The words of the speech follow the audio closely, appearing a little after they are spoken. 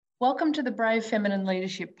Welcome to the Brave Feminine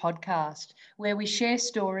Leadership Podcast, where we share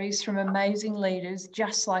stories from amazing leaders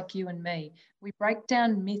just like you and me. We break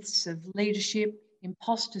down myths of leadership,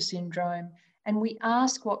 imposter syndrome, and we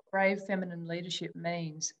ask what brave feminine leadership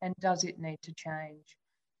means and does it need to change.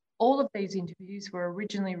 All of these interviews were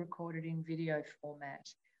originally recorded in video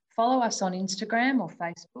format. Follow us on Instagram or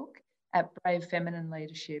Facebook at Brave Feminine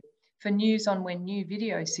Leadership for news on when new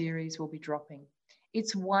video series will be dropping.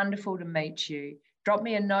 It's wonderful to meet you. Drop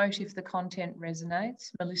me a note if the content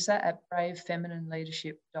resonates. Melissa at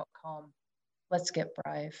bravefeminine.leadership.com. Let's get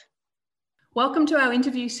brave. Welcome to our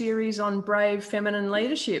interview series on brave feminine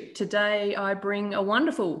leadership. Today I bring a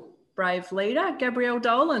wonderful brave leader, Gabrielle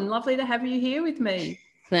Dolan. Lovely to have you here with me.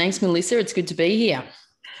 Thanks, Melissa. It's good to be here.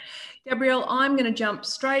 Gabrielle, I'm going to jump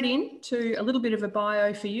straight into a little bit of a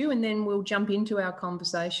bio for you and then we'll jump into our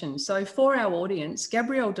conversation. So for our audience,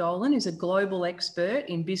 Gabrielle Dolan is a global expert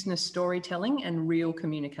in business storytelling and real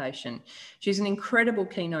communication. She's an incredible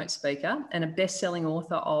keynote speaker and a best-selling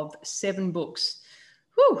author of 7 books.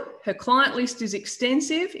 Her client list is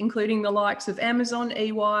extensive, including the likes of Amazon,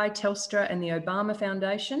 EY, Telstra and the Obama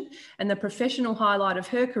Foundation. And the professional highlight of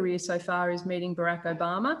her career so far is meeting Barack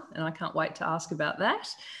Obama, and I can't wait to ask about that.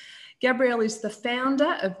 Gabrielle is the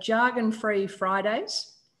founder of Jargon Free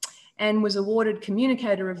Fridays and was awarded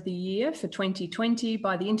Communicator of the Year for 2020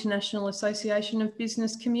 by the International Association of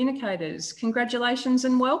Business Communicators. Congratulations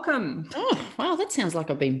and welcome. Oh, wow, that sounds like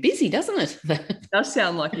I've been busy, doesn't it? It does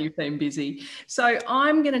sound like you've been busy. So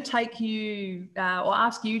I'm going to take you or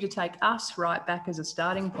ask you to take us right back as a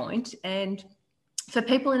starting point. And for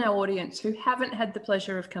people in our audience who haven't had the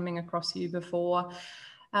pleasure of coming across you before,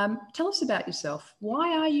 tell us about yourself.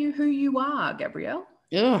 Why are you who you are, Gabrielle?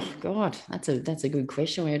 Oh God, that's a good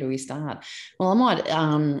question. Where do we start? Well, I might.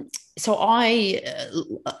 So I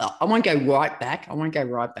won't go right back.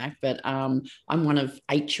 But I'm one of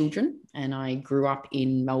 8 children, and I grew up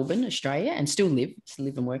in Melbourne, Australia, and still live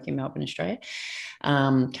and work in Melbourne, Australia.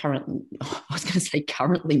 Currently, I was going to say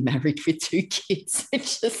currently married with 2 kids. It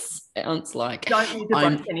just sounds like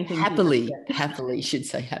I'm happily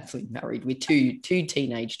married with two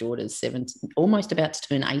teenage daughters, almost about to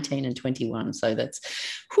turn 18 and 21. So that's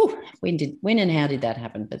when and how did that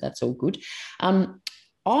happen? But that's all good.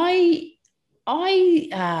 I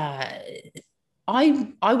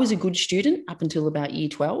was a good student up until about year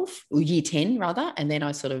 12 or year 10 rather. And then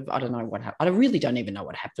I don't know what happened. I really don't even know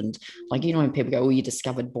what happened. Like, you know, when people go, oh, you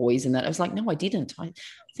discovered boys and that, I was like, no, I didn't. I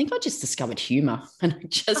think I just discovered humor. And I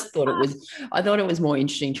just thought it was more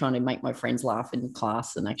interesting trying to make my friends laugh in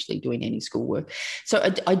class than actually doing any schoolwork. So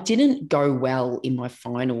I didn't go well in my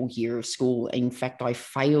final year of school. In fact, I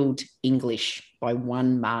failed English by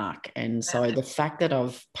 1 mark. And so the fact that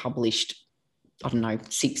I've published,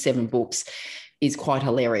 6, 7 books is quite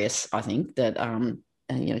hilarious. I think that,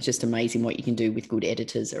 it's just amazing what you can do with good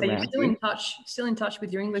editors around. Are you still in touch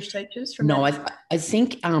with your English teachers? No, I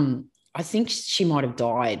think she might have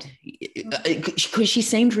died because she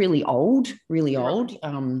seemed really old.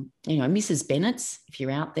 Mrs. Bennett, if you're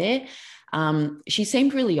out there, she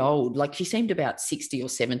seemed really old. Like she seemed about 60 or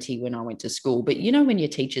 70 when I went to school. But you know, when your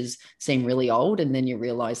teachers seem really old and then you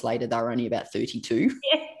realize later they're only about 32.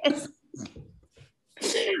 Yes.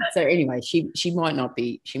 So anyway, she might not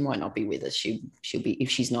be with us. She'll be, if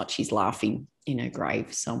she's not, she's laughing in her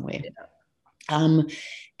grave somewhere. Yeah.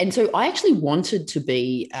 And so I actually wanted to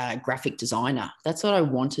be a graphic designer. That's what I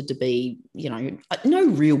wanted to be, no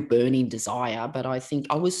real burning desire, but I think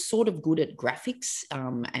I was sort of good at graphics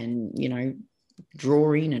and,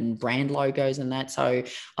 drawing and brand logos and that. So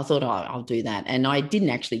I thought, I'll do that. And I didn't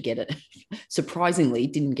actually get it. Surprisingly,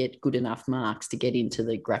 didn't get good enough marks to get into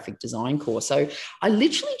the graphic design course. So I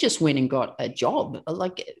literally just went and got a job. I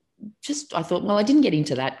thought, well, I didn't get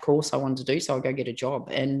into that course I wanted to do, so I'll go get a job.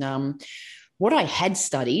 And what I had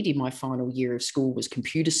studied in my final year of school was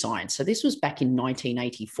computer science. So this was back in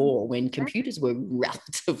 1984 when computers were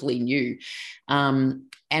relatively new.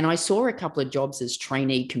 And I saw a couple of jobs as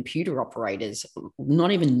trainee computer operators,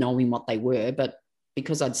 not even knowing what they were, but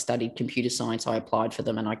because I'd studied computer science, I applied for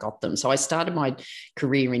them and I got them. So I started my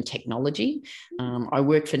career in technology. I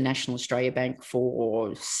worked for National Australia Bank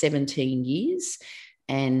for 17 years.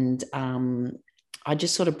 And I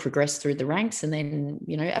just sort of progressed through the ranks. And then,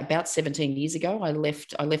 about 17 years ago, I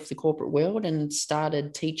left the corporate world and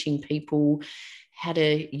started teaching people how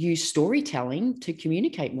to use storytelling to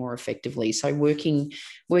communicate more effectively. So working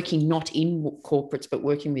not in corporates, but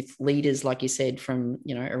working with leaders, like you said, from,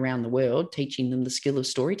 around the world, teaching them the skill of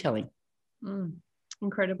storytelling.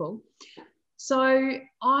 Incredible. So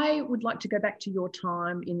I would like to go back to your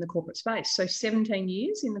time in the corporate space. So 17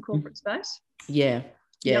 years in the corporate space. Yeah.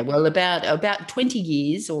 Yeah. Yep. Well, about 20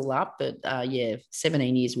 years all up, but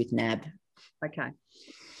 17 years with NAB. Okay.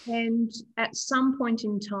 And at some point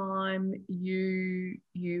in time, you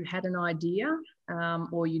had an idea,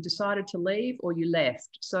 or you decided to leave, or you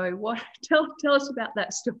left. So tell us about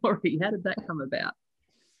that story. How did that come about?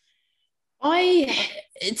 I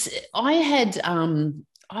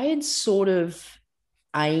had sort of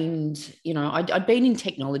aimed, I'd been in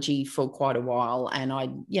technology for quite a while, and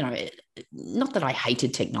not that I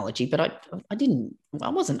hated technology, but I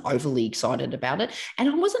wasn't overly excited about it, and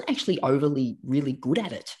I wasn't actually overly really good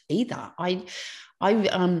at it either. I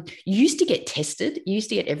used to get tested. You used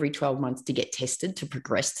to get every 12 months to get tested to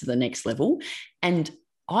progress to the next level, and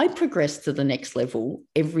I progressed to the next level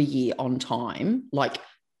every year on time, like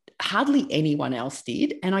hardly anyone else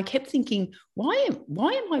did. And I kept thinking, why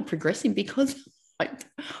am I progressing? Because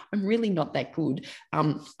I'm really not that good.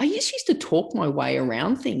 I used to talk my way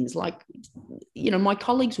around things. Like, my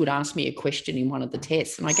colleagues would ask me a question in one of the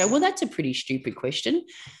tests, and I go, well, that's a pretty stupid question.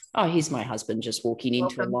 Oh, here's my husband just walking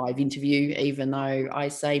into a live interview, even though I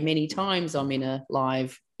say many times I'm in a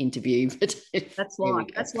live interview. But that's life.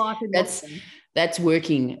 That's life in Boston. That's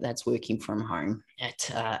working from home.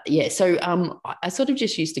 So I sort of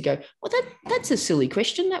just used to go, well, that's a silly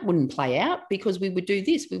question. That wouldn't play out, because we would do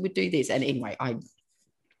this. And anyway,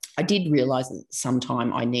 I did realize that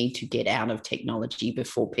sometime I need to get out of technology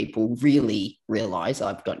before people really realize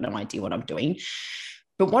I've got no idea what I'm doing.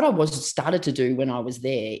 But what I started to do when I was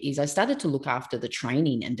there is I started to look after the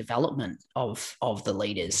training and development of the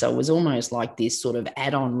leaders. So it was almost like this sort of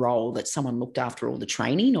add-on role that someone looked after all the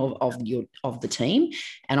training of the team.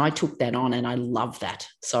 And I took that on, and I loved that.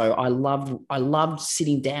 So I loved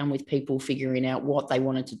sitting down with people, figuring out what they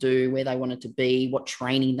wanted to do, where they wanted to be, what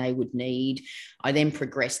training they would need. I then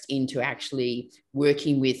progressed into actually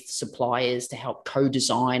working with suppliers to help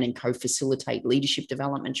co-design and co-facilitate leadership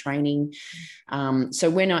development training.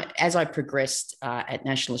 So as I progressed at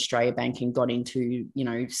National Australia Bank and got into,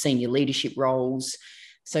 senior leadership roles,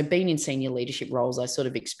 so being in senior leadership roles, I sort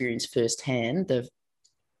of experienced firsthand the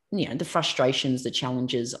frustrations, the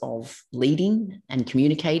challenges of leading and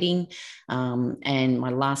communicating. And my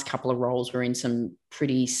last couple of roles were in some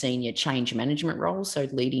pretty senior change management roles. So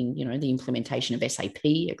leading, the implementation of SAP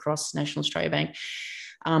across National Australia Bank.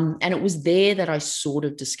 And it was there that I sort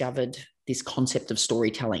of discovered this concept of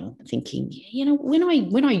storytelling, thinking,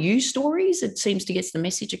 when I use stories, it seems to get the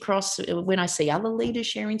message across. When I see other leaders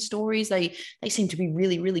sharing stories, they seem to be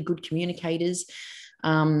really, really good communicators.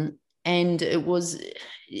 And it was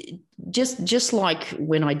just like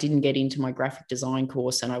when I didn't get into my graphic design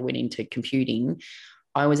course and I went into computing,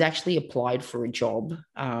 I was actually applied for a job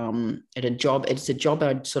It's a job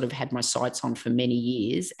I'd sort of had my sights on for many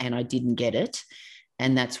years, and I didn't get it.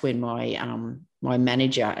 And that's when my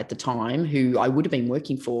manager at the time, who I would have been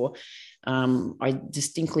working for, I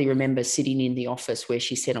distinctly remember sitting in the office where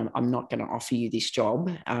she said, I'm not going to offer you this job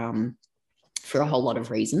for a whole lot of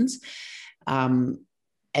reasons.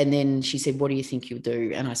 And then she said, what do you think you'll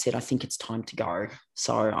do? And I said, I think it's time to go.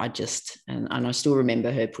 So and I still remember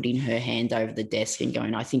her putting her hand over the desk and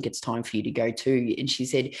going, I think it's time for you to go too. And she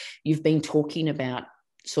said, you've been talking about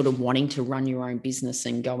sort of wanting to run your own business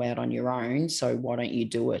and go out on your own. So why don't you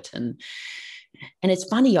do it? And it's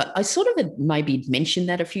funny, I sort of had maybe mentioned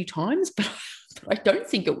that a few times, but I don't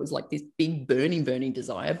think it was like this big burning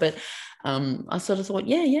desire. But I sort of thought,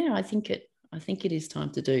 I think it is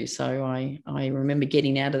time to do. So I remember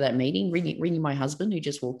getting out of that meeting, ringing my husband, who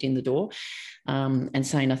just walked in the door, and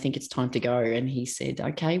saying, I think it's time to go. And he said,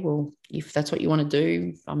 okay, well, if that's what you want to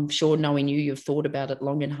do, I'm sure knowing you've thought about it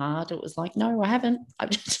long and hard. It was like, no, I haven't. I've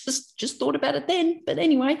just thought about it then. But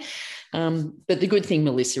anyway, but the good thing,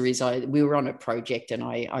 Melissa, is we were on a project, and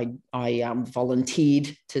I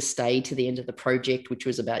volunteered to stay to the end of the project, which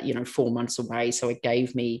was about 4 months away. So it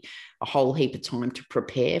gave me a whole heap of time to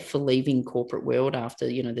prepare for leaving corporate world after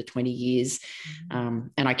the 20 years.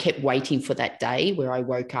 And I kept waiting for that day where I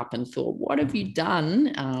woke up and thought, what have you done?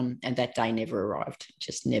 And that day never arrived,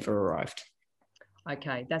 just never arrived.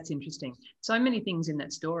 Okay, that's interesting. So many things in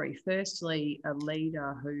that story. Firstly, a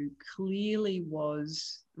leader who clearly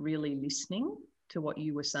was really listening to what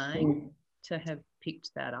you were saying, to have picked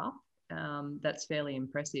that up. That's fairly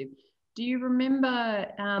impressive. Do you remember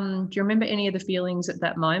any of the feelings at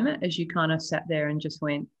that moment as you kind of sat there and just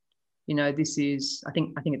went, this is, I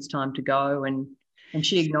think it's time to go, and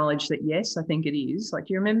she acknowledged that, yes, I think it is. Like,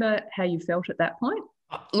 do you remember how you felt at that point?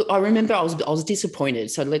 Look, I remember I was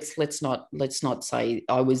disappointed. So let's not say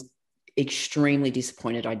I was extremely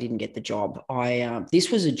disappointed I didn't get the job.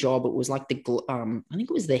 This was a job. It was like I think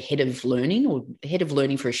it was the head of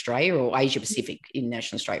learning for Australia or Asia Pacific in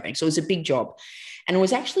National Australia Bank. So it was a big job, and it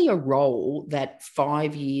was actually a role that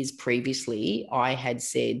 5 years previously I had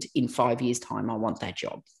said in 5 years' time I want that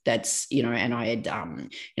job. That's and I had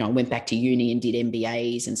I went back to uni and did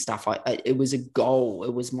MBAs and stuff. It was a goal.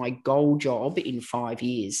 It was my goal job in 5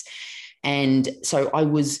 years. And so I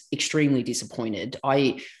was extremely disappointed.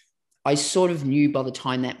 I sort of knew by the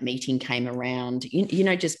time that meeting came around,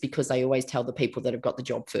 just because they always tell the people that have got the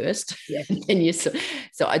job first. Yeah. And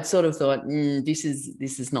so I'd sort of thought, this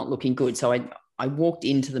is not looking good. So I walked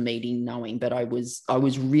into the meeting knowing, but I was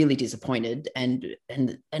really disappointed, and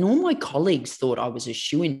all my colleagues thought I was a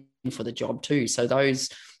shoo-in for the job too. So those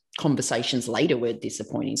conversations later were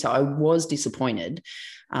disappointing. So I was disappointed.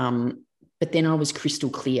 But then I was crystal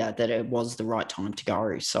clear that it was the right time to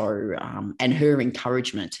go. So, and her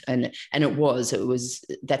encouragement, and it was,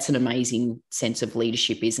 that's an amazing sense of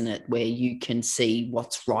leadership, isn't it? Where you can see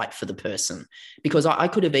what's right for the person, because I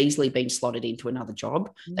could have easily been slotted into another job.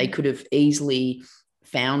 Mm. They could have easily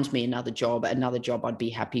found me another job I'd be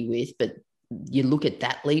happy with. But you look at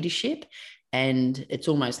that leadership, and it's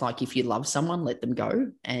almost like if you love someone, let them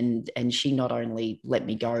go. And she not only let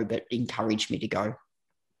me go, but encouraged me to go.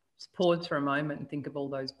 Just pause for a moment and think of all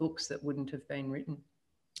those books that wouldn't have been written.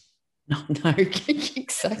 No,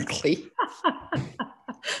 exactly.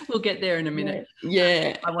 We'll get there in a minute.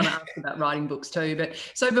 Yeah. I want to ask about writing books too. But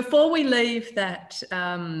so before we leave that,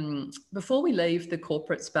 before we leave the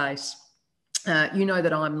corporate space,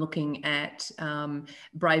 that I'm looking at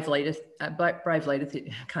brave leader. I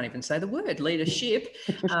can't even say the word leadership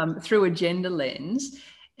through a gender lens.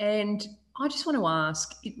 And I just want to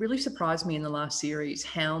ask, it really surprised me in the last series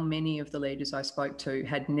how many of the leaders I spoke to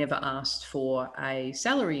had never asked for a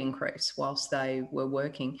salary increase whilst they were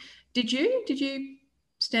working. Did you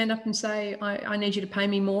stand up and say, I need you to pay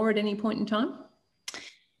me more at any point in time?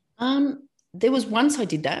 There was once I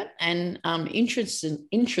did that, and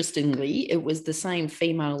interestingly, it was the same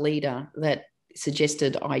female leader that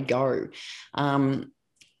suggested I go.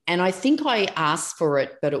 And I think I asked for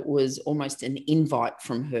it, but it was almost an invite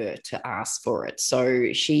from her to ask for it.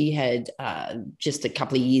 So she had just a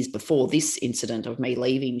couple of years before this incident of me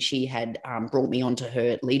leaving, she had brought me onto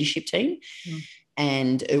her leadership team. Mm.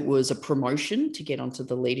 And it was a promotion to get onto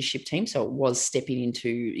the leadership team. So it was stepping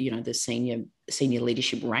into, the senior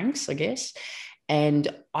leadership ranks, I guess.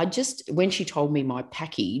 And when she told me my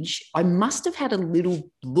package, I must have had a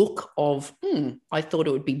little look of, I thought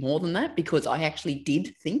it would be more than that, because I actually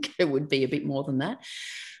did think it would be a bit more than that.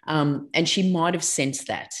 And she might have sensed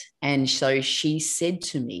that. And so she said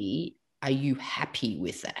to me, are you happy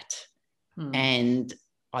with that? And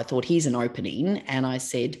I thought, here's an opening. And I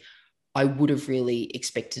said, I would have really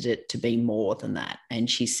expected it to be more than that. And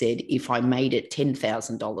she said, if I made it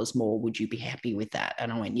 $10,000 more, would you be happy with that?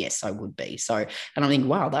 And I went, yes, I would be. So, and I think,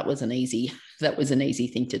 wow, that was an easy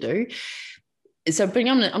thing to do. So, but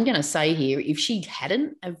I'm going to say here, if she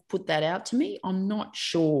hadn't have put that out to me, I'm not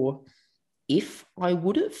sure if I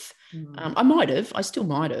would have. I might have. I still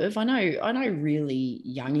might have. I know really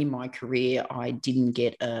young in my career, I didn't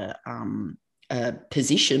get a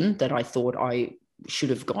position that I thought I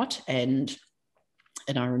should have got, and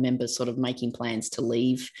I remember sort of making plans to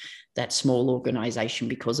leave that small organization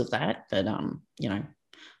because of that. But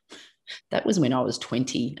that was when I was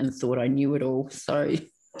 20 and thought I knew it all. So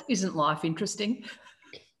isn't life interesting?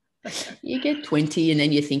 You get 20 and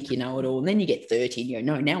then you think you know it all, and then you get 30 and you go,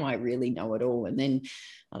 no, now I really know it all. And then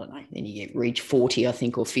I don't know, then you reach 40, I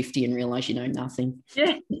think, or 50 and realize you know nothing.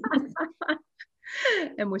 Yeah.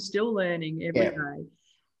 And we're still learning every day.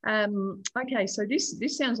 Okay, so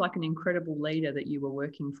this sounds like an incredible leader that you were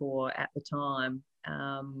working for at the time,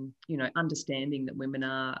 understanding that women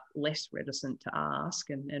are less reticent to ask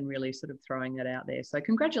and really sort of throwing that out there. So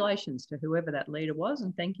congratulations to whoever that leader was,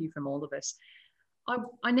 and thank you from all of us.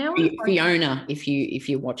 I now Fiona, if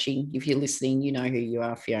you're watching, if you're listening, you know who you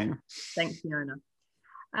are, Fiona. Thanks, Fiona.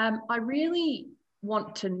 I really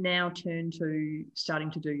want to now turn to starting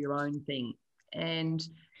to do your own thing. And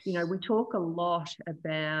we talk a lot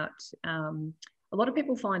about, a lot of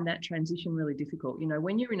people find that transition really difficult.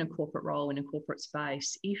 When you're in a corporate role, in a corporate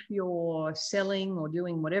space, if you're selling or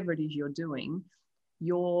doing whatever it is you're doing,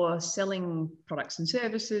 you're selling products and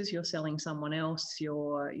services, you're selling someone else,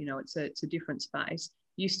 it's a different space.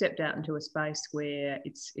 You stepped out into a space where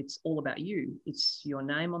it's all about you. It's your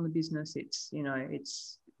name on the business.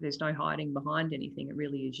 There's no hiding behind anything. It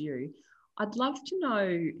really is you. I'd love to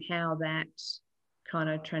know how that kind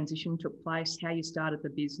of transition took place, how you started the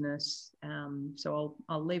business. So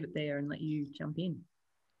I'll leave it there and let you jump in.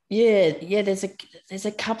 Yeah. There's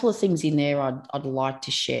a couple of things in there I'd like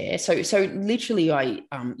to share. So literally, I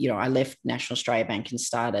left National Australia Bank and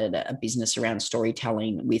started a business around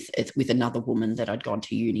storytelling with another woman that I'd gone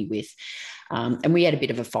to uni with, and we had a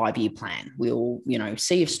bit of a 5-year plan. We'll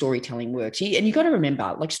see if storytelling works. And you got to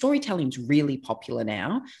remember, like, storytelling's really popular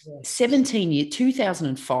now. Yeah.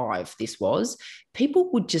 2005, this was.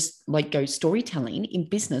 People would just like go, storytelling in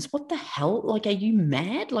business. What the hell? Like, are you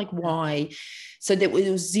mad? Like, why? So there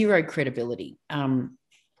was zero credibility.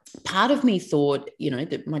 Part of me thought,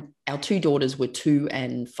 that our 2 daughters were 2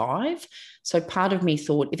 and 5. So part of me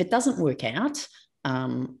thought, if it doesn't work out,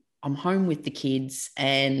 I'm home with the kids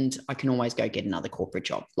and I can always go get another corporate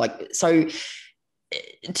job. Like, so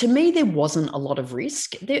to me, there wasn't a lot of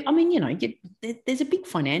risk. There's a big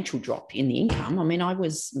financial drop in the income. I mean,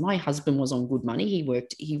 my husband was on good money. He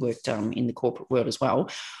worked in the corporate world as well.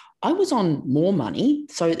 I was on more money.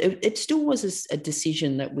 So it still was a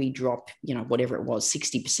decision that we drop, whatever it was,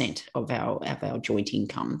 60% of our joint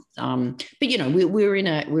income. But we're in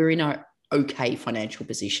a okay financial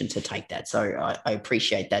position to take that. So I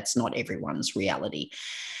appreciate that's not everyone's reality.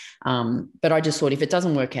 But I just thought, if it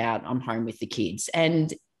doesn't work out, I'm home with the kids.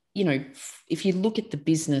 And, if you look at the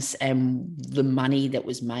business and the money that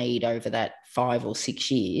was made over that 5 or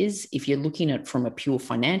 6 years, if you're looking at it from a pure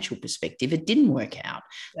financial perspective, it didn't work out.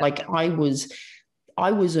 Yeah. Like, I was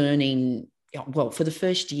earning, well, for the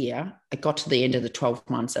first year, I got to the end of the 12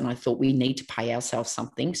 months and I thought, we need to pay ourselves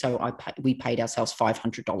something. So we paid ourselves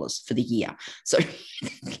 $500 for the year. So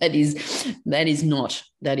that is not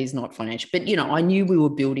financial. But, I knew we were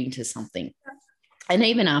building to something. And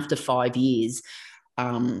even after 5 years,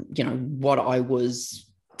 what I was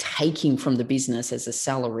taking from the business as a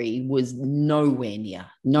salary was nowhere near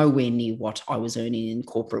what I was earning in the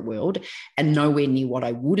corporate world, and nowhere near what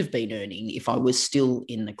I would have been earning if I was still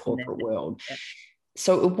in the corporate world. Yeah.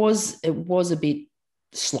 So it was a bit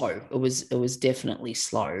slow. It was definitely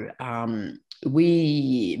slow.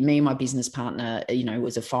 Me and my business partner, it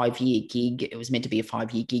was a 5-year gig. It was meant to be a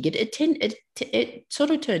 5-year gig. It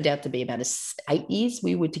sort of turned out to be about 8 years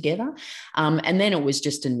we were together. And then it was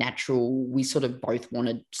just a natural, we sort of both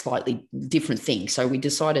wanted slightly different things. So we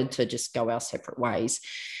decided to just go our separate ways.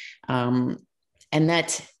 And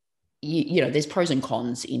that, there's pros and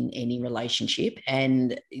cons in any relationship.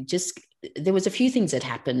 And there was a few things that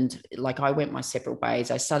happened. Like, I went my separate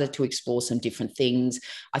ways. I started to explore some different things.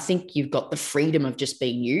 I think you've got the freedom of just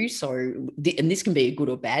being you. So, and this can be a good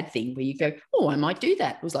or bad thing, where you go, oh, I might do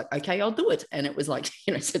that. It was like, okay, I'll do it. And it was like,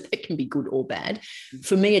 so that can be good or bad.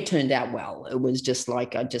 For me, it turned out well. It was just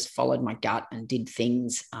like, I just followed my gut and did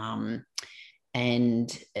things.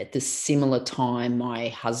 And at the similar time, my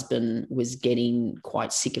husband was getting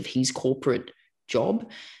quite sick of his corporate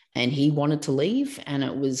job, and he wanted to leave. And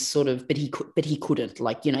it was sort of, but he couldn't,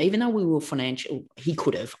 like, even though we were financial, he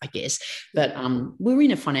could have, I guess, but we were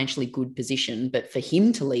in a financially good position. But for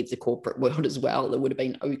him to leave the corporate world as well, it would have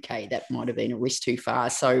been okay. That might've been a risk too far.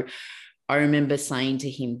 So I remember saying to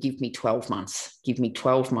him, give me 12 months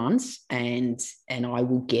and I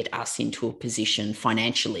will get us into a position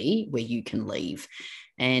financially where you can leave.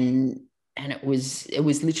 And it was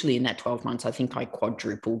literally in that 12 months, I think I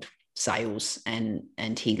quadrupled sales, and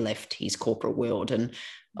he left his corporate world. And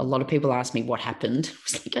a lot of people ask me what happened.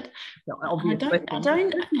 I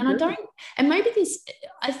don't, and maybe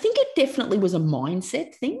I think it definitely was a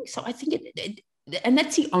mindset thing. So I think and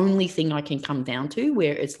that's the only thing I can come down to,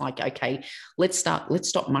 where it's like, okay, let's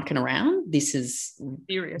stop mucking around. This is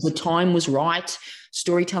serious. The time was right.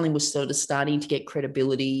 Storytelling was sort of starting to get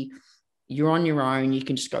credibility. You're on your own. You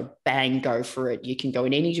can just go go for it. You can go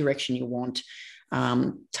in any direction you want.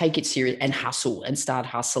 Take it serious and hustle and start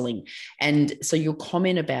hustling. And so your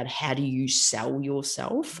comment about how do you sell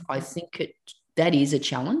yourself, I think that is a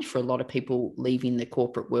challenge for a lot of people leaving the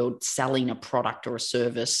corporate world, selling a product or a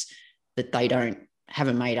service that they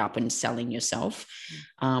haven't made up, and selling yourself.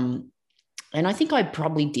 And I think I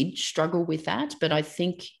probably did struggle with that, but I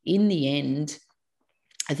think in the end,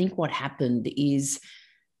 I think what happened is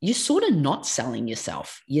you're sort of not selling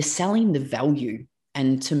yourself, you're selling the value.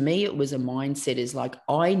 And to me, it was a mindset is like,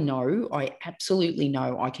 I absolutely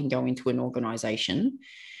know I can go into an organization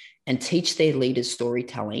and teach their leaders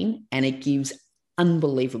storytelling, and it gives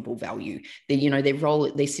unbelievable value. They're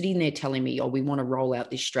sitting there telling me, oh, we want to roll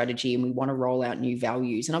out this strategy and we want to roll out new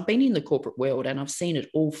values. And I've been in the corporate world and I've seen it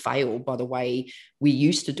all fail by the way we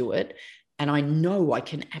used to do it. And I know I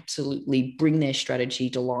can absolutely bring their strategy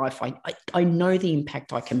to life. I know the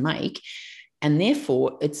impact I can make. And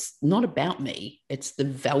therefore, it's not about me. It's the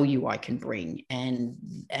value I can bring. And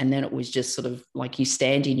then it was just sort of like you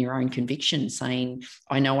stand in your own conviction saying,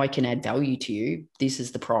 I know I can add value to you. This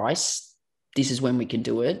is the price. This is when we can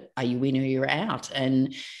do it. Are you in or you're out?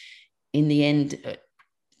 And in the end,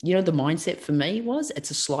 the mindset for me was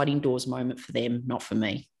it's a sliding doors moment for them, not for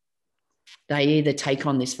me. They either take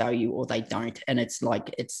on this value or they don't. And it's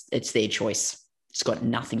like, it's their choice. It's got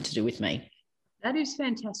nothing to do with me. That is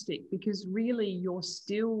fantastic, because really you're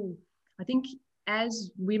still, I think as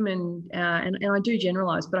women, and I do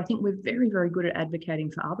generalize, but I think we're very, very good at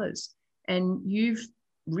advocating for others. And you've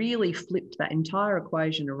really flipped that entire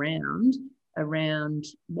equation around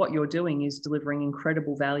what you're doing is delivering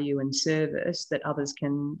incredible value and service that others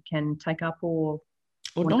can take up or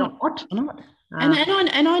not.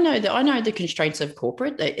 And I know that I know the constraints of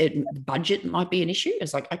corporate. Budget might be an issue.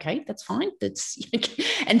 It's like, okay, that's fine.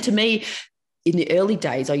 And to me, in the early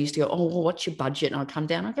days, I used to go, oh, well, what's your budget? And I'd come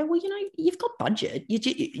down. I go, well, you've got budget.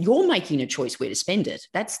 You're making a choice where to spend it.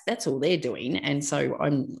 That's all they're doing. And so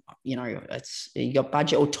it's you got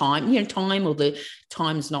budget or time. Time or the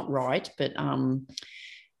time's not right, but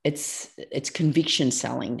it's conviction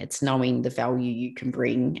selling. It's knowing the value you can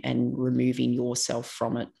bring and removing yourself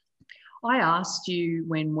from it. I asked you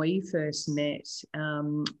when we first met,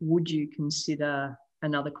 would you consider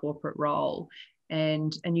another corporate role?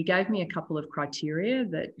 And you gave me a couple of criteria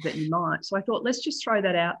that you might. So I thought, let's just throw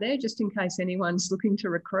that out there just in case anyone's looking to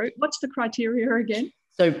recruit. What's the criteria again?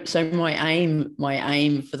 So my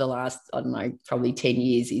aim for the last, I don't know, probably 10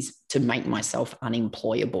 years is to make myself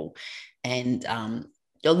unemployable. And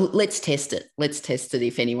let's test it. Let's test it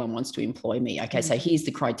if anyone wants to employ me. Okay, so here's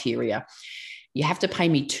the criteria. You have to pay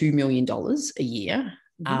me $2 million a year.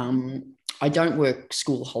 Mm-hmm. I don't work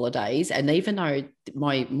school holidays. And even though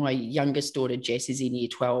my youngest daughter, Jess, is in year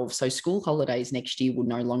 12, so school holidays next year will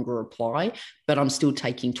no longer apply, but I'm still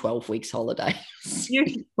taking 12 weeks holidays.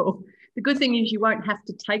 Beautiful. The good thing is you won't have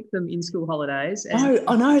to take them in school holidays. Oh,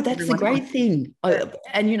 I know. That's the great thing.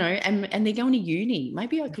 And they're going to uni.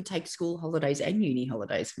 Maybe I could take school holidays and uni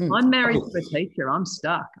holidays. I'm married to a teacher. I'm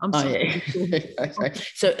stuck. Okay.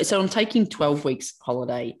 So I'm taking 12 weeks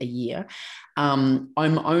holiday a year. I'm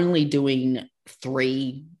only doing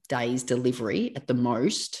 3 days delivery at the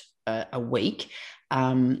most a week.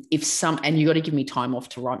 And you got to give me time off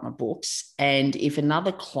to write my books. And if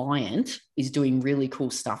another client is doing really cool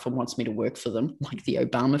stuff and wants me to work for them, like the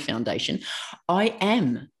Obama Foundation,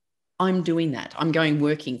 I'm doing that. I'm going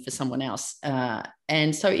working for someone else.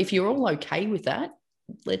 And so if you're all okay with that,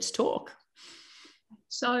 let's talk.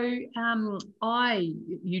 So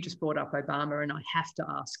you just brought up Obama, and I have to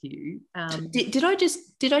ask you. Did I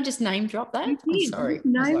just name drop that? You did. I'm sorry.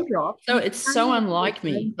 Name drop. So it's so unlike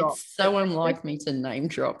me. It's so unlike me to name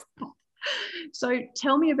drop. So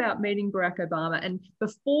tell me about meeting Barack Obama. And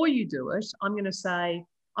before you do it, I'm going to say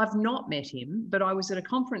I've not met him, but I was at a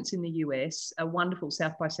conference in the US, a wonderful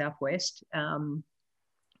South by Southwest, some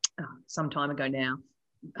time ago now.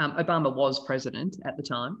 Obama was president at the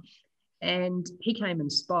time. And he came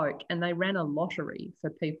and spoke, and they ran a lottery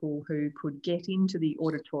for people who could get into the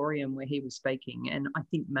auditorium where he was speaking. And I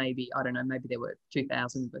think maybe there were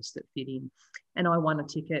 2,000 of us that fit in. And I won a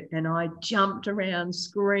ticket, and I jumped around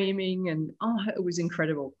screaming, and it was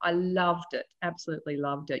incredible. I loved it, absolutely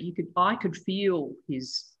loved it. I could feel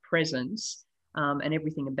his presence and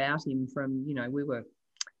everything about him from,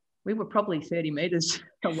 we were probably 30 meters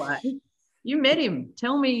away. You met him.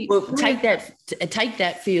 Tell me. Well, take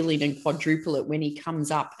that feeling and quadruple it when he comes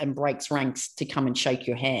up and breaks ranks to come and shake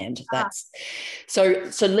your hand. That's so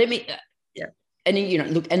let me. Yeah. And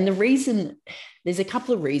look, and the reason, there's a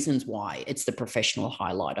couple of reasons why it's the professional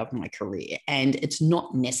highlight of my career, and it's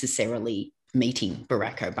not necessarily meeting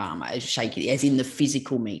Barack Obama as in the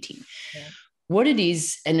physical meeting. Yeah. What it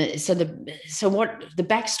is, and so what the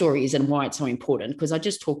backstory is and why it's so important, because I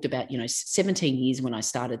just talked about 17 years when I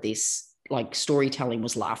started this. Like, storytelling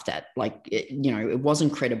was laughed at, it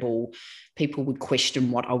wasn't credible. People would question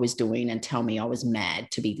what I was doing and tell me I was mad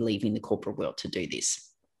to be leaving the corporate world to do this.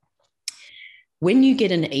 When you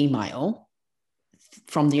get an email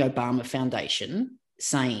from the Obama Foundation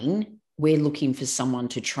saying, we're looking for someone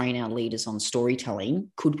to train our leaders on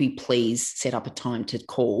storytelling, could we please set up a time to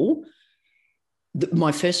call?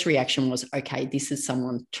 My first reaction was, okay, this is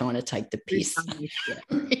someone trying to take the piss.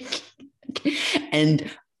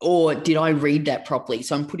 Or did I read that properly?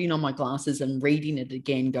 So I'm putting on my glasses and reading it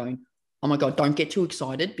again going, oh my God, don't get too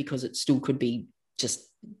excited, because it still could be just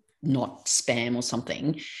not spam or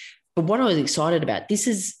something. But what I was excited about, this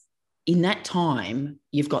is, in that time,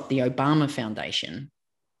 you've got the Obama Foundation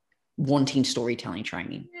wanting storytelling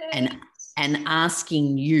training and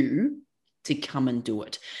asking you to come and do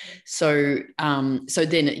it. So so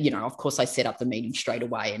then, you know, of course I set up the meeting straight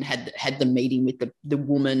away and had the meeting with the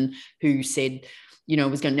woman who said, you know,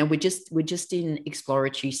 was going, no, we're just in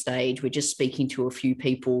exploratory stage. We're just speaking to a few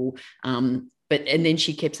people. And then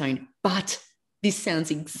she kept saying, but this sounds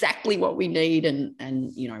exactly what we need.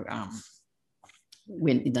 And you know,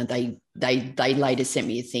 when you know, they later sent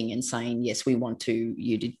me a thing and saying, yes, we want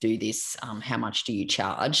you to do this. How much do you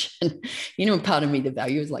charge? And, you know, part of me, the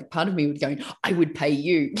value is like, part of me was going, I would pay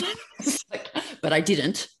you. Like, but I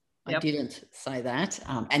didn't. Yep. I didn't say that.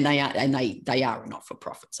 And they are a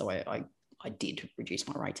not-for-profit. So I did reduce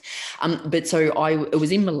my rates. But so it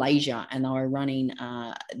was in Malaysia, and they were running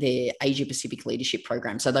their Asia Pacific Leadership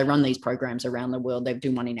Program. So they run these programs around the world. They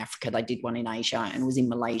do one in Africa. They did one in Asia, and it was in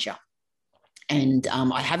Malaysia. And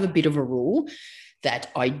I have a bit of a rule that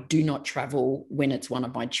I do not travel when it's one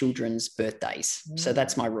of my children's birthdays. So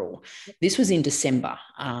that's my rule. This was in December,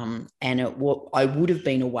 and I would have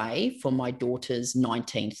been away for my daughter's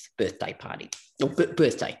 19th birthday party. Or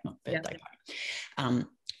birthday, not birthday party.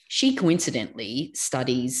 She coincidentally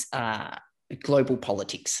studies global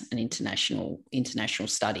politics and international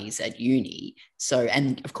studies at uni. So,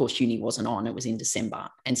 and of course, uni wasn't on; it was in December,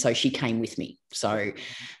 and so she came with me. So,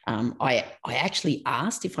 I actually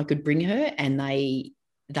asked if I could bring her, and they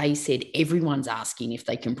said everyone's asking if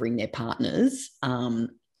they can bring their partners. And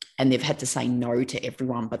they've had to say no to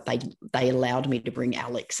everyone, but they allowed me to bring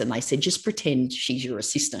Alex, and they said, just pretend she's your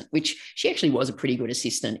assistant, which she actually was a pretty good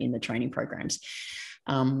assistant in the training programs.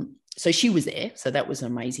 So she was there. So that was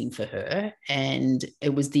amazing for her. And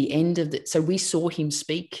it was the end of so we saw him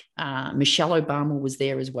speak. Michelle Obama was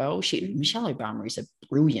there as well. Michelle Obama is a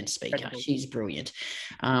brilliant speaker. Incredible. She's brilliant.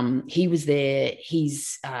 He was there.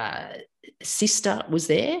 His sister was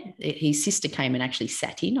there. His sister came and actually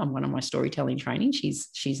sat in on one of my storytelling trainings.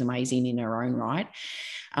 She's amazing in her own right.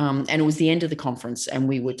 And it was the end of the conference, and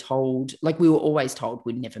we were told, like we were always told,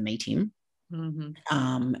 we'd never meet him.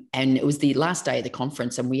 Mm-hmm. And it was the last day of the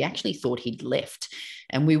conference, and we actually thought he'd left.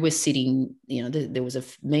 And we were sitting, you know, there was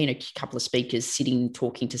me and a couple of speakers sitting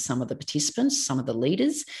talking to some of the participants, some of the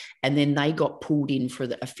leaders, and then they got pulled in for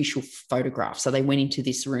the official photograph. So they went into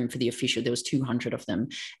this room for the official. There was 200 of them,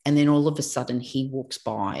 and then all of a sudden he walks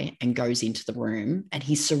by and goes into the room, and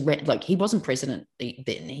he's like he wasn't president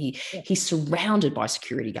then. He's surrounded by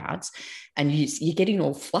security guards, and you're getting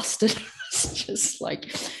all flustered. It's just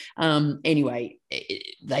like anyway,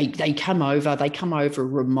 they come over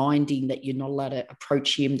reminding that you're not allowed to approach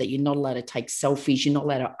him, that you're not allowed to take selfies, you're not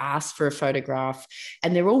allowed to ask for a photograph,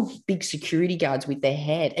 and they're all big security guards with their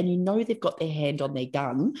hand, and you know they've got their hand on their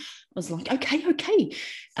gun. I was like, okay.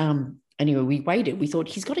 Anyway, we waited. We thought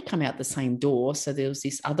he's got to come out the same door. So there was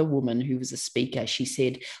this other woman who was a speaker. She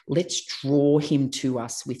said, let's draw him to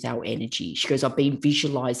us with our energy. She goes, I've been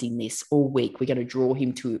visualizing this all week. We're going to draw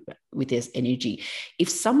him with this energy. If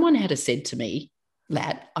someone had said to me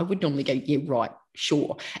that, I would normally go, yeah, right,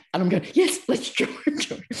 sure. And I'm going, yes, let's draw him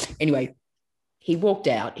to him. Anyway, he walked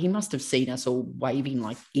out. He must have seen us all waving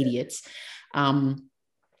like idiots.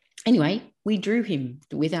 Anyway, we drew him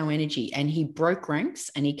with our energy, and he broke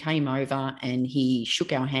ranks, and he came over and he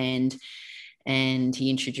shook our hand, and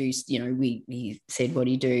he introduced, you know, he said, what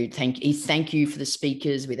do you do? Thank you for the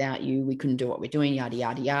speakers. Without you, we couldn't do what we're doing, yada,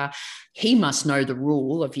 yada, yada. He must know the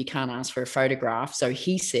rule of you can't ask for a photograph. So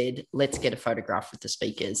he said, let's get a photograph with the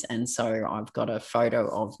speakers. And so I've got a photo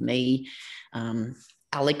of me.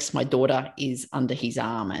 Alex, my daughter, is under his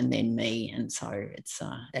arm, and then me. And so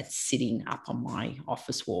that's sitting up on my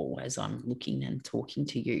office wall as I'm looking and talking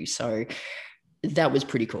to you. So that was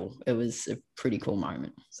pretty cool. It was a pretty cool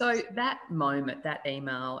moment. So that moment, that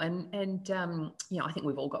email, and you know, I think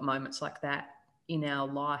we've all got moments like that in our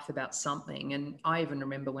life about something. And I even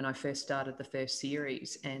remember when I first started the first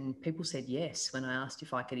series, and people said yes when I asked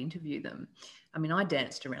if I could interview them. I mean, I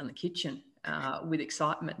danced around the kitchen with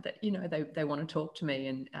excitement that, you know, they want to talk to me,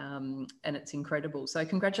 and it's incredible. So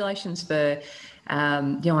congratulations for,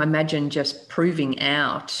 you know, I imagine just proving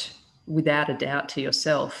out without a doubt to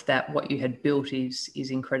yourself that what you had built is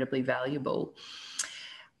incredibly valuable.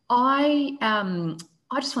 I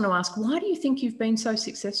just want to ask, why do you think you've been so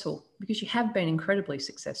successful? Because you have been incredibly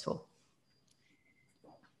successful.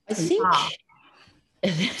 I think,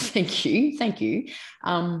 thank you.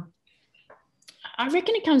 I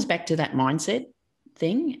reckon it comes back to that mindset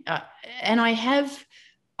thing. And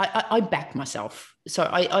I back myself. So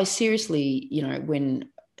I seriously, you know, when,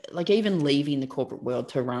 like, even leaving the corporate world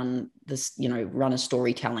to run this, you know, run a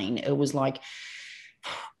storytelling, it was like,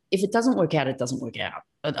 if it doesn't work out, it doesn't work out.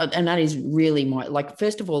 And that is really like,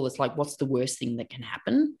 first of all, it's like, what's the worst thing that can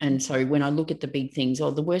happen? And so when I look at the big things,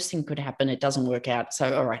 the worst thing could happen, it doesn't work out.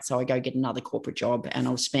 So, all right, so I go get another corporate job and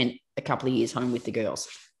I've spent a couple of years home with the girls.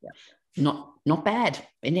 Yeah. Not bad.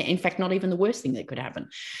 In fact, not even the worst thing that could happen.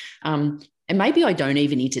 And maybe I don't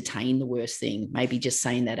even entertain the worst thing, maybe just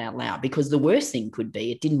saying that out loud, because the worst thing could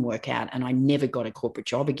be it didn't work out and I never got a corporate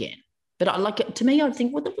job again. But to me, I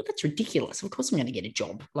think, well, that's ridiculous. Of course I'm going to get a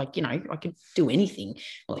job. Like, I could do anything.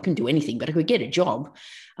 Well, I couldn't do anything, but I could get a job.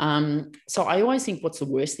 So I always think, what's the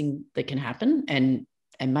worst thing that can happen? And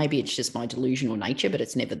maybe it's just my delusional nature, but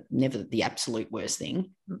it's never the absolute worst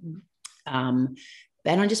thing. Mm-hmm.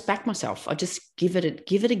 And I just back myself. I just give it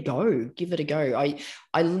a go.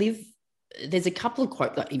 I live. There's a couple of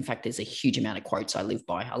quotes. In fact, there's a huge amount of quotes I live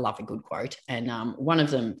by. I love a good quote. And one of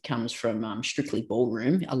them comes from Strictly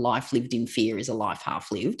Ballroom. A life lived in fear is a life half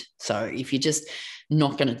lived. So if you're just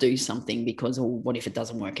not going to do something because, what if it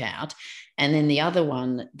doesn't work out? And then the other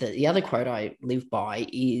one, the other quote I live by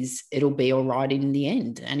is, it'll be all right in the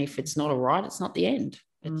end. And if it's not all right, it's not the end.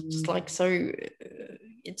 It's just like, so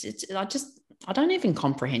I don't even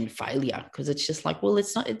comprehend failure, because it's just like, well,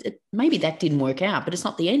 it's not, maybe that didn't work out, but it's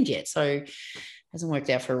not the end yet. So it hasn't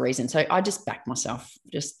worked out for a reason. So I just back myself,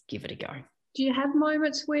 just give it a go. Do you have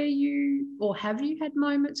moments where have you had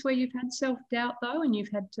moments where you've had self-doubt though, and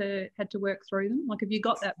you've had to work through them? Like, have you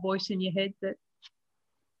got that voice in your head that?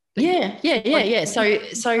 Yeah. So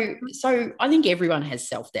I think everyone has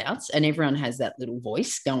self-doubts, and everyone has that little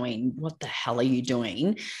voice going, what the hell are you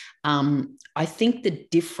doing? I think the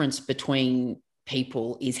difference between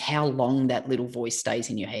people is how long that little voice stays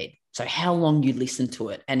in your head. So how long you listen to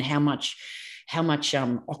it, and how much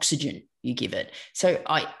oxygen you give it. So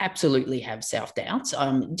I absolutely have self-doubts.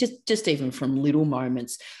 Just even from little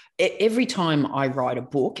moments. Every time I write a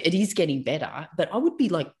book, it is getting better, but I would be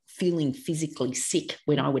like feeling physically sick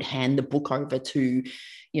when I would hand the book over to,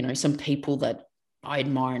 some people that I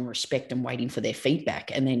admire and respect, and waiting for their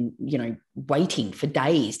feedback, and then, waiting for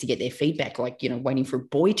days to get their feedback, like, waiting for a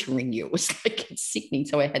boy to ring you. It was like, it's sickening.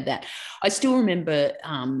 So I had that. I still remember,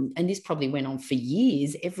 and this probably went on for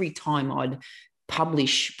years, every time I'd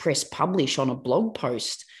press publish on a blog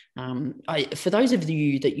post. For those of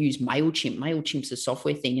you that use MailChimp's a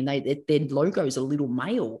software thing, and their logo is a little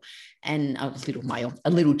male, and a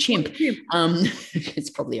little chimp. It's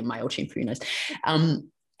probably a male chimp, who knows?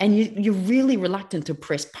 And you're really reluctant to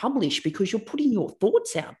press publish, because you're putting your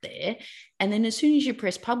thoughts out there. And then as soon as you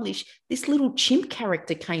press publish, this little chimp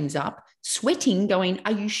character comes up, sweating, going,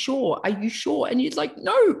 "Are you sure? Are you sure?" And you're like,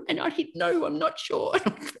 "No." And I hit, "No, I'm not sure."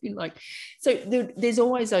 And I'm so there's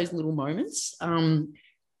always those little moments.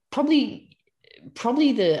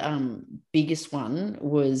 Probably the biggest one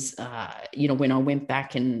was, when I went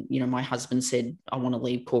back and, my husband said, "I want to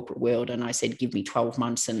leave corporate world." And I said, "Give me 12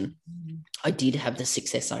 months. And I did have the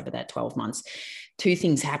success over that 12 months. Two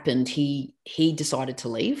things happened. He decided to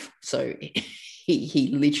leave. So he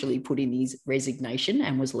literally put in his resignation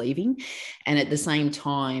and was leaving. And at the same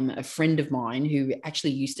time, a friend of mine who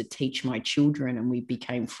actually used to teach my children, and we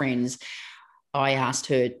became friends, I asked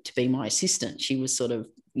her to be my assistant. She was sort of,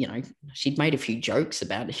 she'd made a few jokes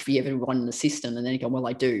about, if you ever want an assistant, and then you go, "Well,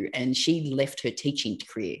 I do." And she left her teaching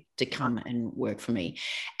career to come and work for me.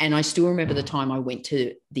 And I still remember the time I went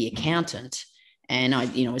to the accountant, and I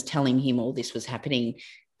was telling him all this was happening.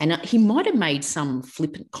 And he might have made some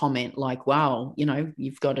flippant comment like, "Wow,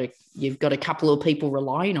 you've got a couple of people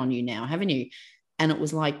relying on you now, haven't you?" And it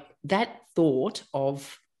was like that thought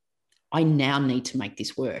of, I now need to make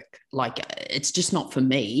this work. Like, it's just not for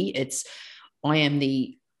me. I am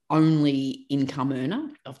the only income earner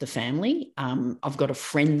of the family. I've got a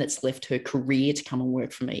friend that's left her career to come and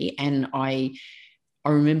work for me. And I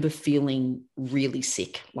remember feeling really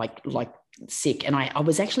sick, like sick. And I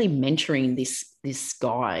was actually mentoring this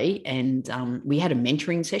guy, and we had a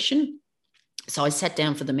mentoring session. So I sat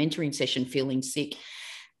down for the mentoring session feeling sick,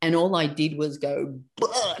 and all I did was go,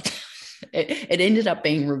 "But." It ended up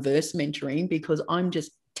being reverse mentoring, because I'm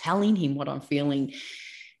just telling him what I'm feeling.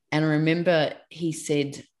 And I remember he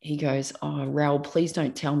goes, "Oh, Raoul, please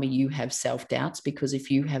don't tell me you have self-doubts, because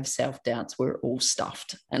if you have self-doubts, we're all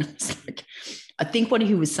stuffed." And I was like, I think what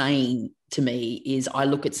he was saying to me is, I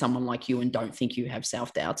look at someone like you and don't think you have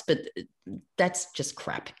self-doubts, but that's just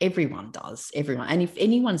crap. Everyone does, everyone. And if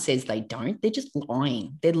anyone says they don't, they're just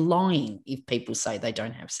lying. They're lying if people say they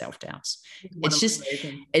don't have self-doubts.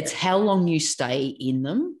 It's how long you stay in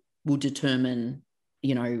them will determine,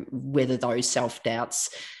 whether those self-doubts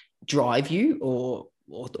drive you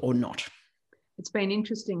or not. It's been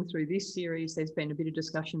interesting through this series. There's been a bit of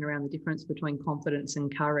discussion around the difference between confidence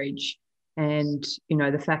and courage. And, you know,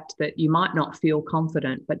 the fact that you might not feel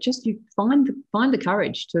confident, but just you find the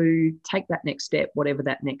courage to take that next step, whatever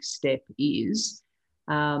that next step is.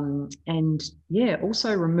 And yeah,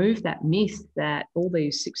 also remove that myth that all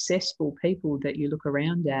these successful people that you look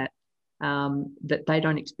around at, that they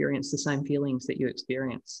don't experience the same feelings that you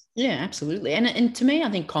experience. Yeah, absolutely. And to me, I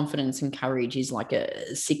think confidence and courage is like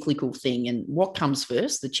a cyclical thing. And what comes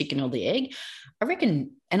first, the chicken or the egg? I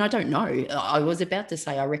reckon, and I don't know, I was about to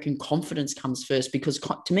say, I reckon confidence comes first, because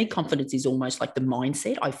to me, confidence is almost like the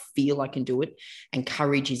mindset. I feel I can do it. And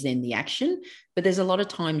courage is then the action. But there's a lot of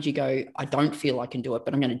times you go, I don't feel I can do it,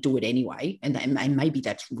 but I'm going to do it anyway. And maybe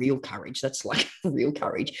that's real courage. That's like real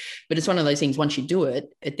courage. But it's one of those things, once you do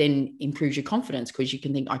it, it then improves your confidence, because you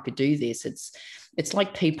can think, I could do this. It's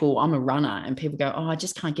like people, I'm a runner, and people go, oh, I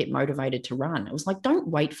just can't get motivated to run. It was like, don't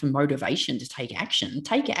wait for motivation to take action.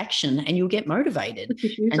 Take action and you'll get motivated.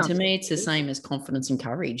 And to me, it's the same as confidence and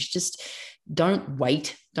courage. Just don't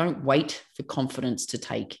wait for confidence to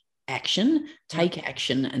take action. Take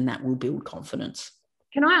action, and that will build confidence.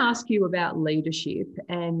 Can I ask you about leadership?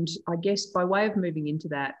 And I guess by way of moving into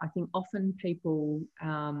that, I think often people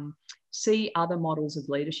see other models of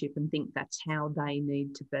leadership and think that's how they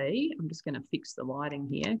need to be. I'm just going to fix the lighting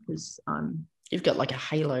here because you've got like a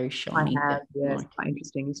halo shining. I have, yeah. It's quite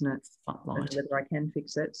interesting, isn't it? Spotlight. I don't know whether I can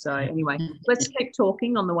fix it. So anyway, let's keep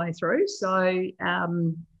talking on the way through. So, you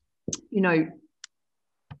know,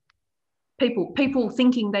 people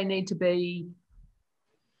thinking they need to be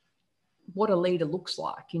what a leader looks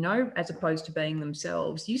like, you know, as opposed to being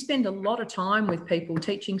themselves. You spend a lot of time with people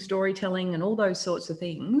teaching storytelling and all those sorts of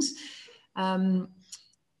things.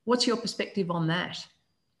 What's your perspective on that?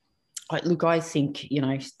 Look, I think, you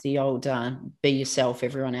know, the old be yourself,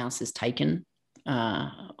 everyone else is taken.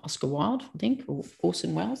 Oscar Wilde, I think, or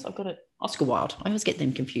Orson Welles. I've got it. Oscar Wilde. I always get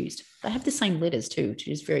them confused. They have the same letters too, which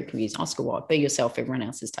is very confusing. Oscar Wilde, be yourself, everyone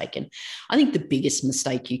else is taken. I think the biggest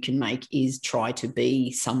mistake you can make is try to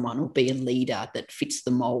be someone or be a leader that fits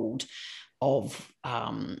the mold of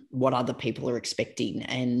what other people are expecting.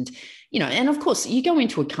 And, you know, and of course you go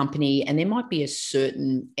into a company and there might be a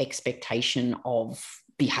certain expectation of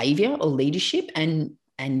behavior or leadership. And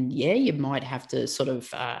yeah, you might have to sort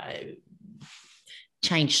of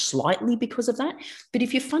change slightly because of that. But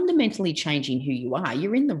if you're fundamentally changing who you are,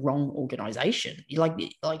 you're in the wrong organization. You're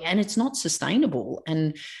like, and it's not sustainable.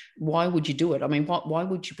 And why would you do it? I mean, why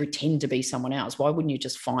would you pretend to be someone else? Why wouldn't you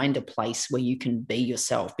just find a place where you can be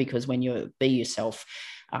yourself? Because when you be yourself,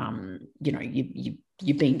 you know,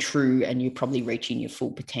 you're being true and you're probably reaching your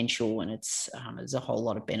full potential. And it's there's a whole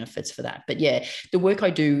lot of benefits for that. But yeah, the work I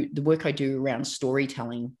do around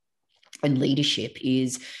storytelling and leadership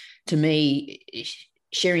is, to me,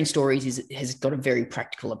 sharing stories has got a very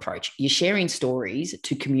practical approach. You're sharing stories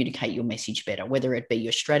to communicate your message better, whether it be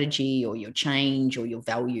your strategy or your change or your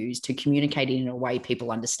values, to communicate it in a way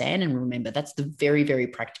people understand and remember. That's the very, very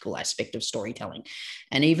practical aspect of storytelling.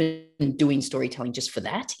 And even doing storytelling just for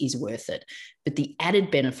that is worth it. But the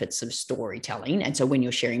added benefits of storytelling, and so when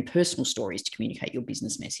you're sharing personal stories to communicate your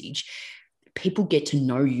business message, people get to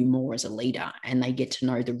know you more as a leader, and they get to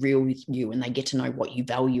know the real you, and they get to know what you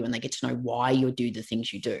value, and they get to know why you do the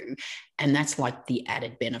things you do. And that's like the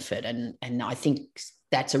added benefit. And I think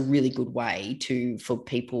that's a really good way for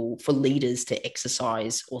leaders to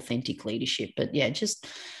exercise authentic leadership. But yeah, just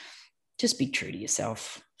be true to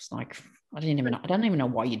yourself. It's like, I don't even know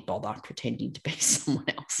why you'd bother pretending to be someone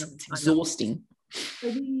else. It's exhausting.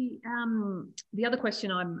 So the other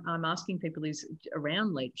question I'm asking people is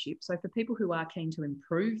around leadership. So for people who are keen to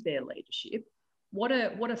improve their leadership, what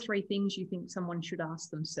are three things you think someone should ask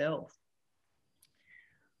themselves?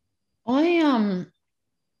 One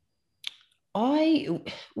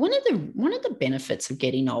of the benefits of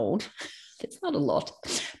getting old, it's not a lot,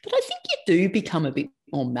 but I think you do become a bit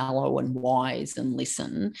more mellow and wise and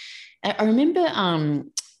listen. I remember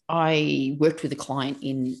I worked with a client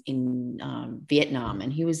in Vietnam,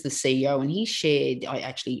 and he was the CEO, and he shared, I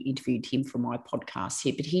actually interviewed him for my podcast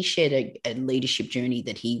here, but he shared a leadership journey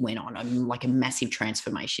that he went on, like a massive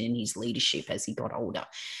transformation in his leadership as he got older.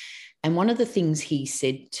 And one of the things he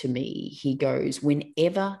said to me, he goes,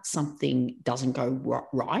 whenever something doesn't go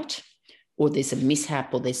right, or there's a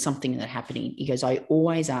mishap, or there's something that's happening, he goes, I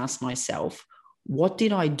always ask myself, what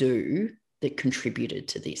did I do that contributed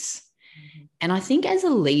to this? And I think as a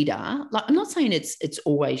leader, like, I'm not saying it's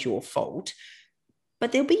always your fault,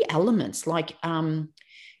 but there'll be elements like,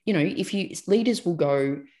 you know, leaders will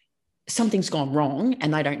go, something's gone wrong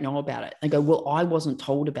and they don't know about it. They go, well, I wasn't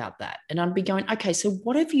told about that. And I'd be going, okay, so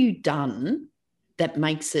what have you done that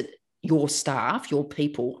makes it your staff, your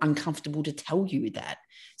people, uncomfortable to tell you that?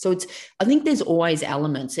 So I think there's always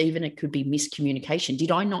elements, even it could be miscommunication.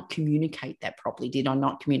 Did I not communicate that properly? Did I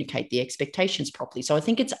not communicate the expectations properly? So I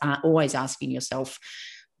think it's always asking yourself,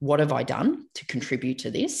 what have I done to contribute to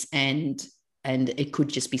this? And it could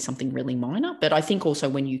just be something really minor. But I think also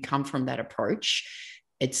when you come from that approach,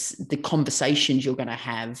 it's the conversations you're going to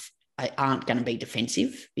have aren't going to be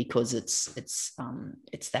defensive, because it's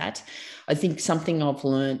that. I think something I've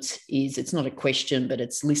learnt is, it's not a question, but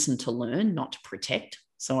it's listen to learn, not to protect.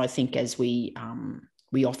 So I think as we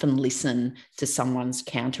often listen to someone's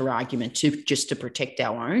counter argument just to protect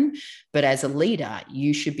our own, but as a leader,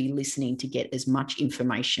 you should be listening to get as much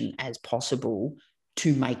information as possible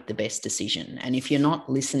to make the best decision. And if you're not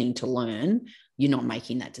listening to learn, you're not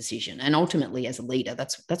making that decision. And ultimately, as a leader,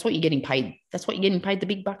 that's what you're getting paid. That's what you're getting paid the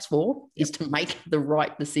big bucks for, is to make the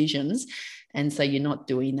right decisions. And so you're not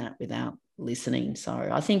doing that without listening. So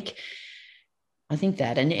I think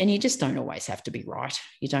that, and you just don't always have to be right.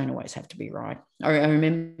 You don't always have to be right. I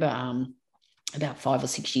remember about 5 or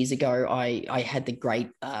 6 years ago, I had the great,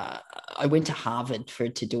 I went to Harvard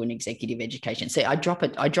to do an executive education. So I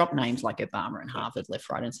drop names like Obama and Harvard left,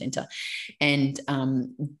 right, and center. And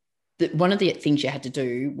one of the things you had to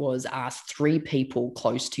do was ask 3 people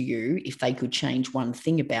close to you, if they could change one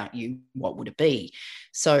thing about you, what would it be?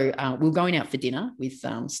 So we were going out for dinner with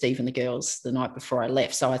Steve and the girls the night before I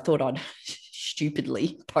left. So I thought I'd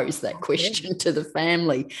stupidly pose that question to the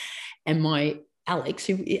family. And my Alex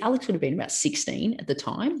would have been about 16 at the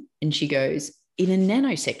time. And she goes, in a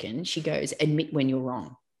nanosecond, she goes, admit when you're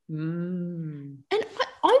wrong. And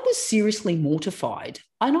I was seriously mortified.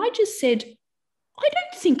 And I just said, I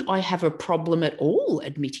don't think I have a problem at all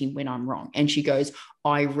admitting when I'm wrong. And she goes,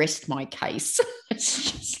 I rest my case.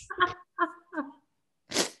 It's just...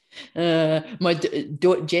 my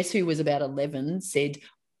daughter, Jess, who was about 11, said,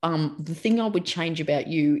 the thing I would change about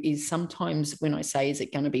you is sometimes when I say, is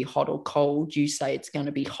it going to be hot or cold, you say it's going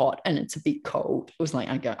to be hot and it's a bit cold. It was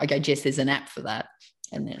like, okay, Jess, there's an app for that.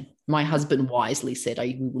 And then my husband wisely said, "Oh,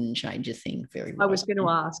 you wouldn't change a thing." Very wise. I was going to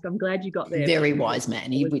ask. I'm glad you got there. Very wise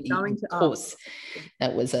man. Of course,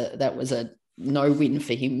 that was a no win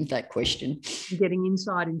for him, that question. Getting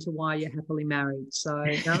insight into why you're happily married. So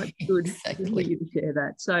no, it's good Exactly. for you to share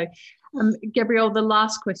that. So, Gabrielle, the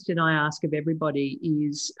last question I ask of everybody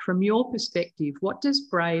is, from your perspective, what does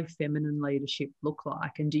brave feminine leadership look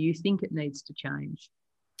like, and do you think it needs to change?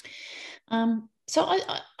 So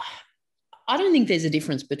I don't think there's a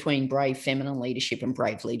difference between brave feminine leadership and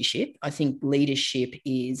brave leadership. I think leadership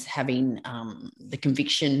is having the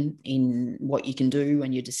conviction in what you can do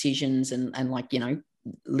and your decisions, and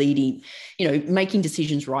leading, making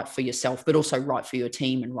decisions right for yourself, but also right for your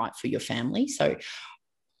team and right for your family. So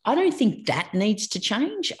I don't think that needs to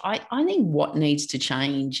change. I think what needs to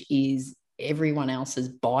change is everyone else's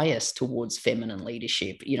bias towards feminine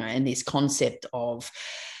leadership, and this concept of,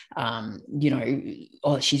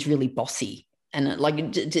 oh, she's really bossy. And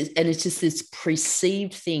it's just this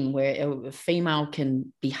perceived thing where a female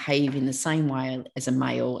can behave in the same way as a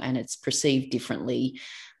male, and it's perceived differently.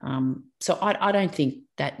 So I don't think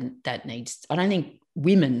I don't think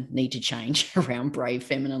women need to change around brave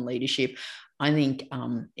feminine leadership. I think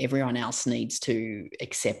everyone else needs to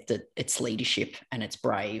accept that it's leadership and it's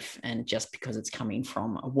brave, and just because it's coming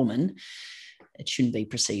from a woman, it shouldn't be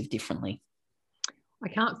perceived differently. I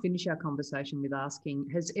can't finish our conversation with asking,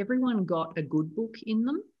 has everyone got a good book in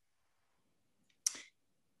them?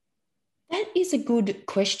 That is a good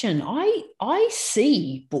question. I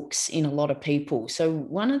see books in a lot of people. So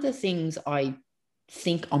one of the things I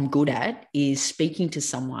think I'm good at is speaking to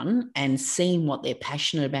someone and seeing what they're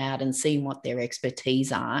passionate about and seeing what their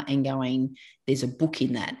expertise are, and going, there's a book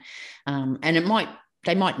in that. And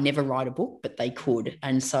they might never write a book, but they could.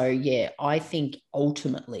 And so, yeah, I think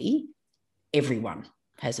ultimately everyone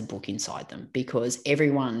has a book inside them, because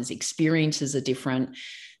everyone's experiences are different,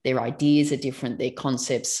 their ideas are different, their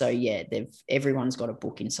concepts. So yeah, everyone's got a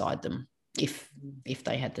book inside them if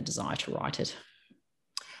they had the desire to write it.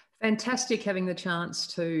 Fantastic having the chance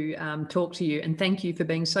to talk to you, and thank you for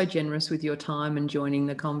being so generous with your time and joining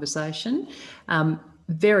the conversation.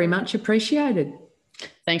 Very much appreciated.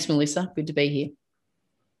 Thanks, Melissa. Good to be here.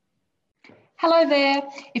 Hello there.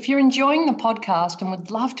 If you're enjoying the podcast and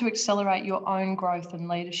would love to accelerate your own growth and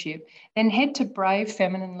leadership, then head to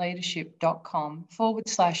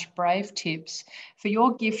bravefeminineLeadership.com/brave tips for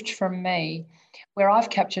your gift from me, where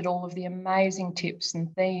I've captured all of the amazing tips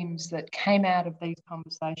and themes that came out of these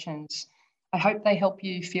conversations. I hope they help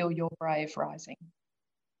you feel your brave rising.